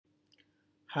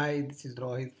Hi, this is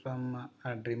Rohit from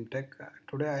DreamTech.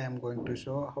 Today I am going to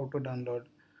show how to download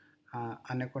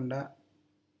Anaconda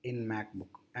in MacBook.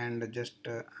 And just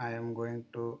I am going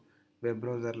to web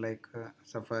browser like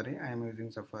Safari. I am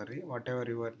using Safari. Whatever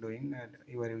you are doing,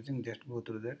 you are using, just go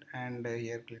through that. And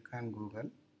here click on Google.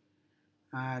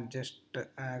 Just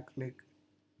click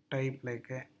type like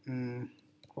a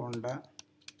Conda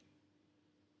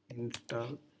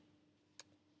install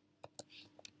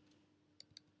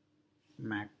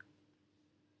Mac.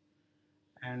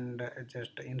 And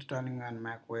just installing on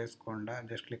Mac OS Conda.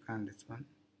 Just click on this one.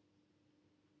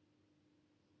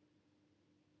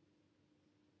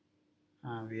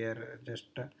 We are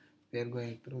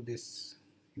going through this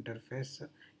interface.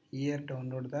 Here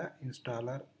download the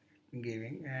installer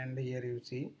giving, and here you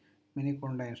see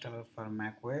Miniconda installer for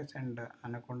macOS and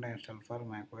Anaconda installer for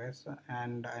macOS,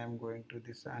 and I am going to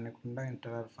this Anaconda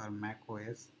installer for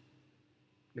macOS.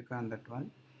 Click on that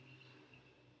one,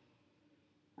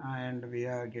 and we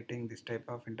are getting this type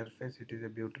of interface. It is a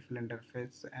beautiful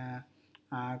interface.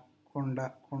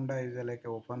 Conda is like a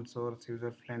open source,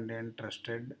 user friendly and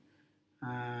trusted.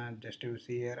 Just you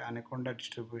see here Anaconda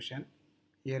distribution.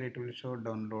 Here it will show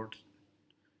downloads.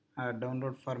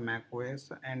 Download for Mac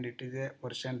OS, and it is a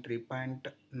version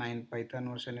 3.9. Python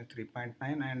version is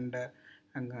 3.9,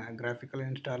 and graphical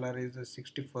installer is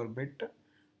 64-bit,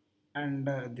 and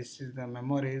this is the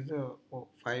memory is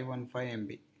 515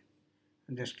 MB.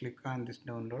 Just click on this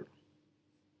download.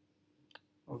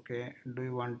 Okay, do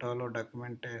you want to allow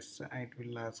document? Yes, it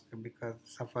will ask, because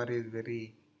Safari is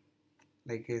very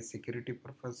like a security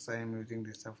purpose. I am using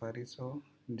this Safari, so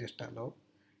just allow.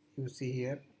 You see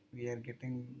here we are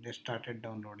getting just started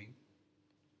downloading.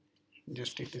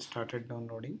 Just it is started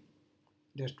downloading.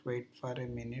 Just wait for a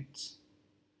minute.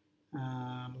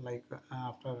 Like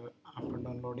after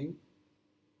downloading,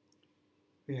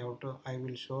 we have to. I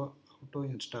will show how to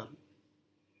install.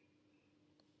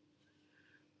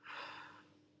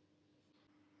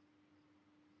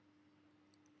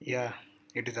 Yeah,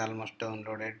 it is almost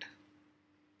downloaded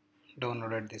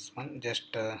this one.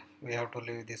 Just we have to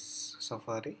leave this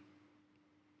Safari.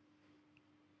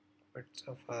 But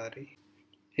Safari.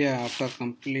 Yeah, after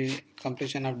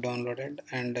completion of downloaded,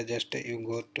 and just you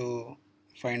go to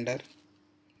Finder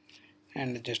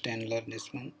and just enlarge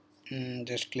this one.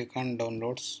 Just click on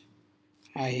downloads.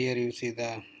 Here you see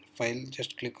the file.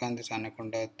 Just click on this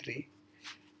Anaconda 3.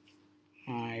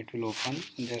 It will open.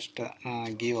 Just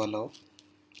give allow.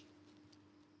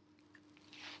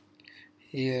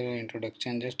 Here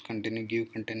introduction. Just continue.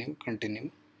 Give continue.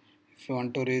 If you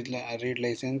want to read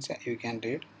license, you can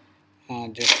read.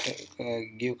 Just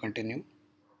give continue.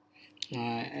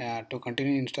 To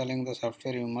continue installing the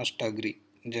software, you must agree.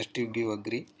 Just you give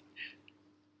agree.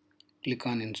 Click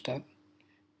on install.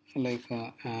 Like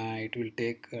it will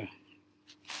take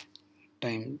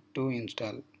time to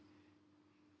install.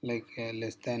 Like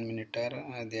less than minute,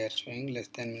 or they are showing less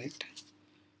than minute.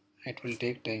 It will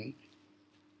take time.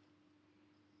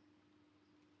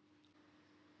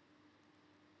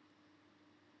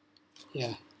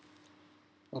 Yeah,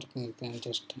 working with them.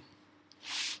 Just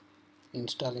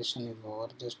installation is over.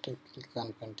 Just click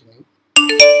on continue,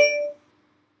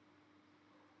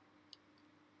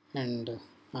 and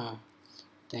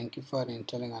thank you for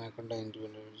installing Anaconda into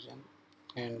Vision.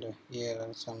 And here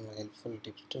are some helpful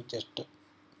tips to just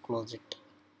close it.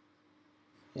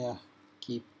 Yeah,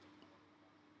 keep,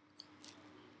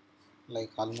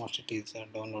 like almost it is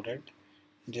downloaded.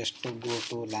 Just to go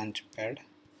to launchpad.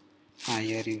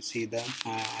 Here you see the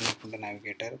Anaconda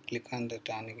navigator. Click on the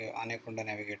Anaconda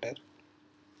navigator.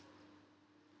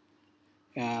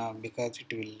 Because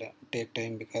it will take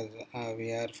time, because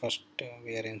we are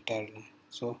installed,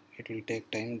 so it will take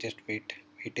time. Just wait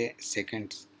a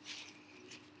seconds.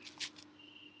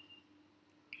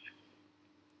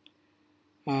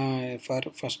 For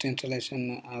first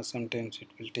installation, sometimes it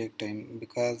will take time,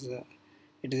 because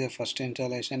it is a first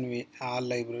installation. We all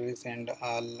libraries and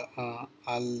all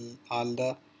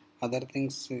the other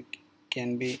things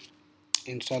can be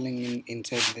installing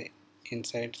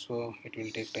inside, so it will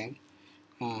take time.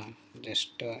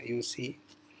 Just you see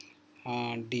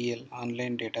DL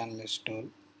online data analyst tool,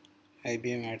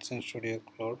 IBM AdSense Studio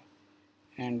Cloud,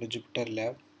 and Jupyter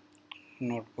Lab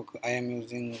notebook. I am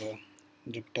using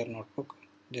Jupyter notebook.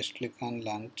 Just click on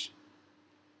launch.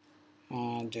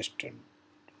 Just do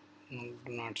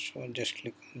not show. Just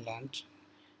click on launch.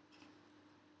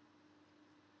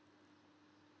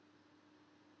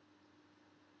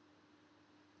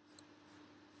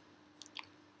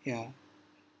 Yeah,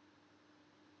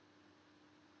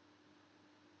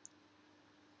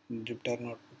 Jupyter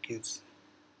notebook is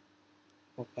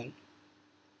open.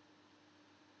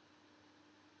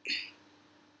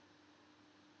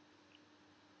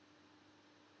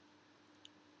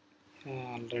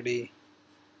 already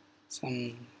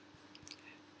some.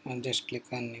 Just click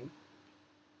on new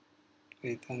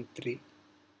Python 3.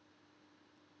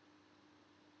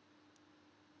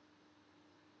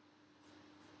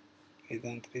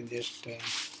 Python 3 just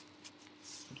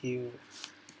give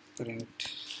print.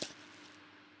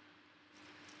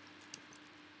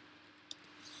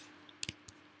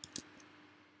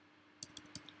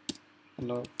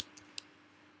 Hello.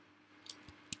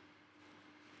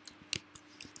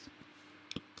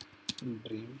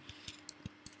 Dream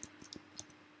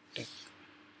Tech.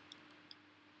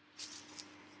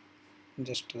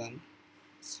 Just run.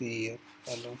 See here.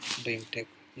 Hello. Dream Tech.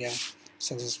 Yeah.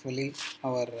 Successfully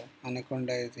our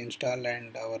Anaconda is installed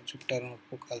and our Jupyter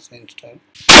notebook also installed.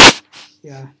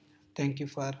 Yeah. Thank you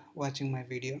for watching my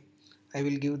video. I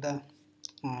will give the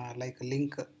like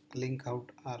link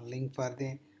out or link for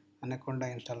the Anaconda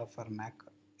installer for Mac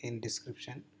in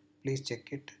description. Please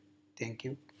check it. Thank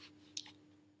you.